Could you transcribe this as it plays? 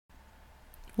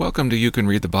Welcome to You Can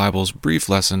Read the Bible's brief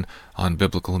lesson on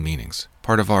biblical meanings,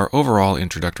 part of our overall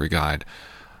introductory guide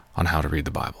on how to read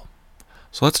the Bible.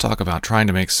 So let's talk about trying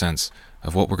to make sense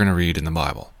of what we're going to read in the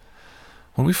Bible.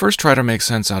 When we first try to make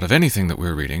sense out of anything that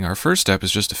we're reading, our first step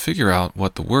is just to figure out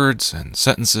what the words and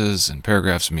sentences and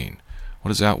paragraphs mean. What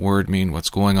does that word mean? What's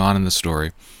going on in the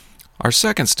story? Our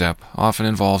second step often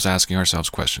involves asking ourselves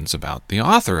questions about the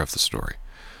author of the story.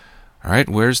 All right,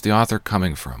 where's the author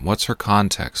coming from? What's her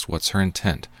context? What's her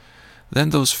intent?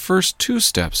 Then those first two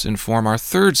steps inform our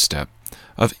third step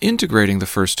of integrating the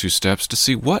first two steps to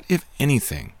see what, if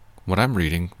anything, what I'm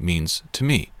reading means to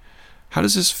me. How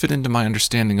does this fit into my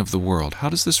understanding of the world? How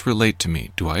does this relate to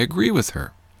me? Do I agree with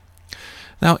her?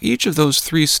 Now, each of those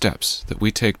three steps that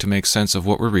we take to make sense of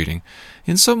what we're reading,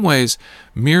 in some ways,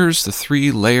 mirrors the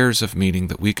three layers of meaning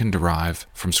that we can derive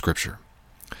from Scripture.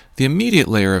 The immediate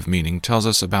layer of meaning tells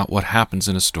us about what happens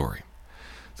in a story.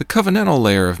 The covenantal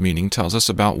layer of meaning tells us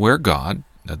about where God,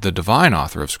 the divine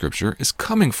author of Scripture, is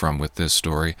coming from with this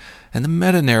story, and the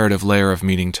meta-narrative layer of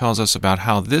meaning tells us about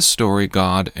how this story,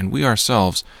 God, and we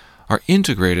ourselves are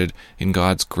integrated in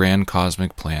God's grand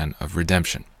cosmic plan of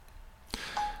redemption.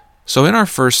 So in our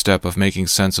first step of making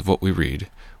sense of what we read,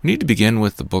 we need to begin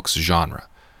with the book's genre.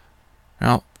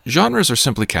 Now, genres are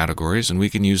simply categories, and we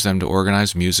can use them to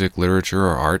organize music, literature,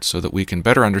 or art so that we can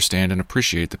better understand and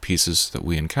appreciate the pieces that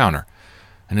we encounter.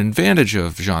 An advantage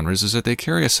of genres is that they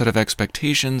carry a set of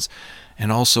expectations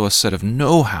and also a set of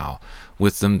know-how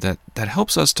with them that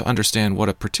helps us to understand what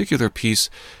a particular piece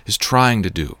is trying to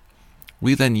do.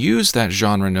 We then use that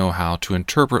genre know-how to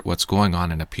interpret what's going on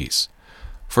in a piece.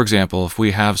 For example, if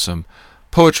we have some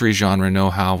poetry genre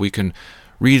know-how, we can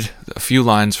read a few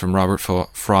lines from Robert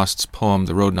Frost's poem,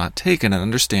 The Road Not Taken, and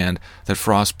understand that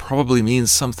Frost probably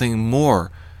means something more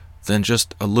than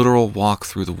just a literal walk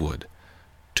through the wood.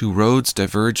 Two roads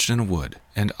diverged in a wood,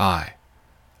 and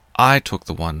I took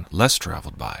the one less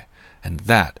traveled by, and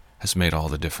that has made all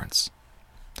the difference.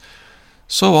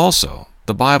 So also,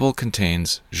 the Bible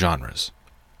contains genres,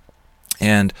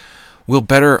 and we'll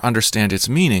better understand its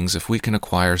meanings if we can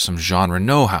acquire some genre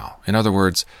know-how. In other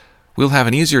words, we'll have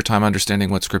an easier time understanding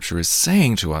what Scripture is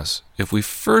saying to us if we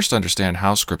first understand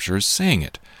how Scripture is saying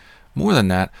it. More than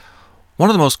that, one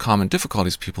of the most common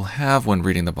difficulties people have when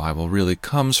reading the Bible really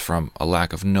comes from a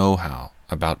lack of know-how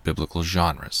about biblical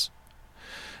genres.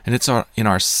 And it's in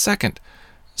our second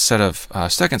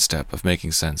step of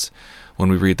making sense when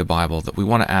we read the Bible that we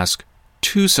want to ask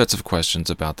two sets of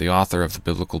questions about the author of the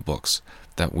biblical books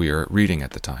that we are reading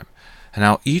at the time. And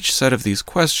now each set of these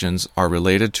questions are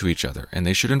related to each other, and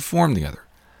they should inform the other.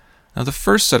 Now the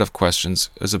first set of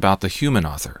questions is about the human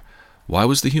author. Why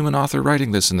was the human author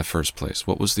writing this in the first place?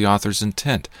 What was the author's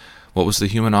intent? What was the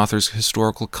human author's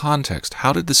historical context?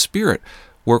 How did the Spirit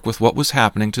work with what was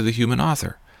happening to the human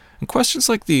author? And questions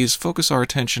like these focus our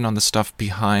attention on the stuff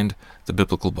behind the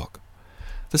biblical book.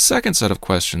 The second set of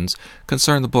questions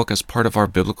concern the book as part of our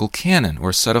biblical canon,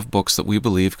 or set of books that we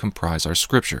believe comprise our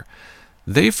Scripture.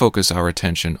 They focus our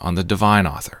attention on the divine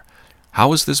author. How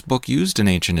was this book used in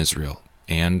ancient Israel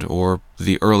or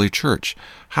the early church?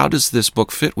 How does this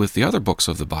book fit with the other books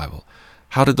of the Bible?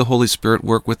 How did the Holy Spirit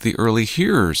work with the early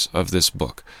hearers of this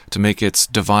book to make its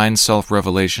divine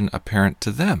self-revelation apparent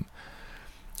to them?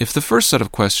 If the first set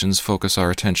of questions focus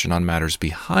our attention on matters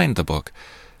behind the book,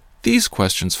 these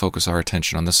questions focus our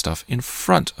attention on the stuff in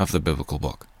front of the biblical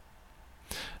book.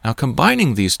 Now,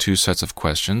 combining these two sets of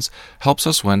questions helps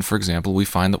us when, for example, we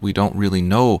find that we don't really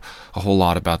know a whole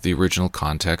lot about the original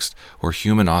context or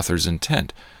human author's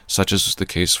intent, such as the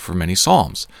case for many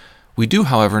Psalms. We do,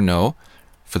 however, know,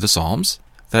 for the Psalms,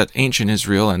 that ancient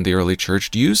Israel and the early church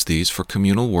used these for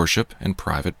communal worship and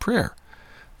private prayer.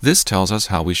 This tells us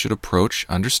how we should approach,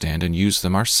 understand, and use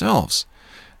them ourselves.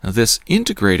 Now, this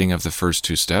integrating of the first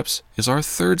two steps is our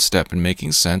third step in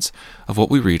making sense of what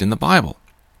we read in the Bible.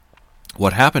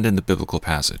 What happened in the biblical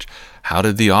passage? How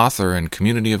did the author and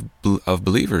community of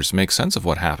believers make sense of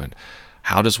what happened?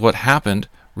 How does what happened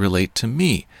relate to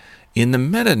me? In the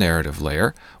meta-narrative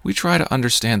layer, we try to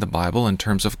understand the Bible in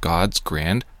terms of God's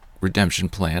grand redemption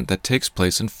plan that takes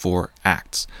place in 4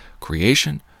 acts: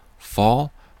 creation,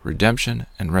 fall, redemption,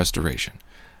 and restoration.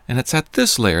 And it's at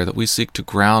this layer that we seek to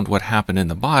ground what happened in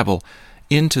the Bible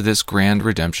into this grand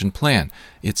redemption plan.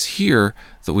 It's here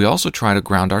that we also try to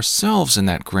ground ourselves in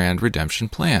that grand redemption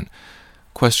plan.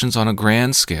 Questions on a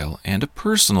grand scale and a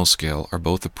personal scale are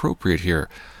both appropriate here,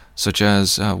 such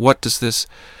as, what does this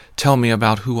tell me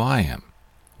about who I am?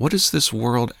 What is this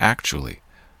world actually?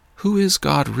 Who is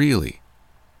God really?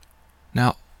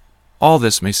 Now, all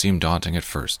this may seem daunting at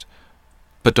first,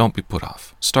 but don't be put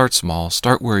off. Start small,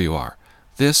 start where you are.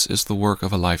 This is the work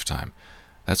of a lifetime.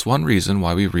 That's one reason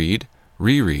why we read,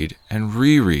 reread, and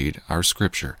reread our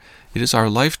Scripture. It is our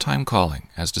lifetime calling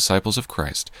as disciples of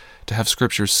Christ to have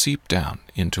Scripture seep down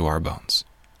into our bones.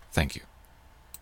 Thank you.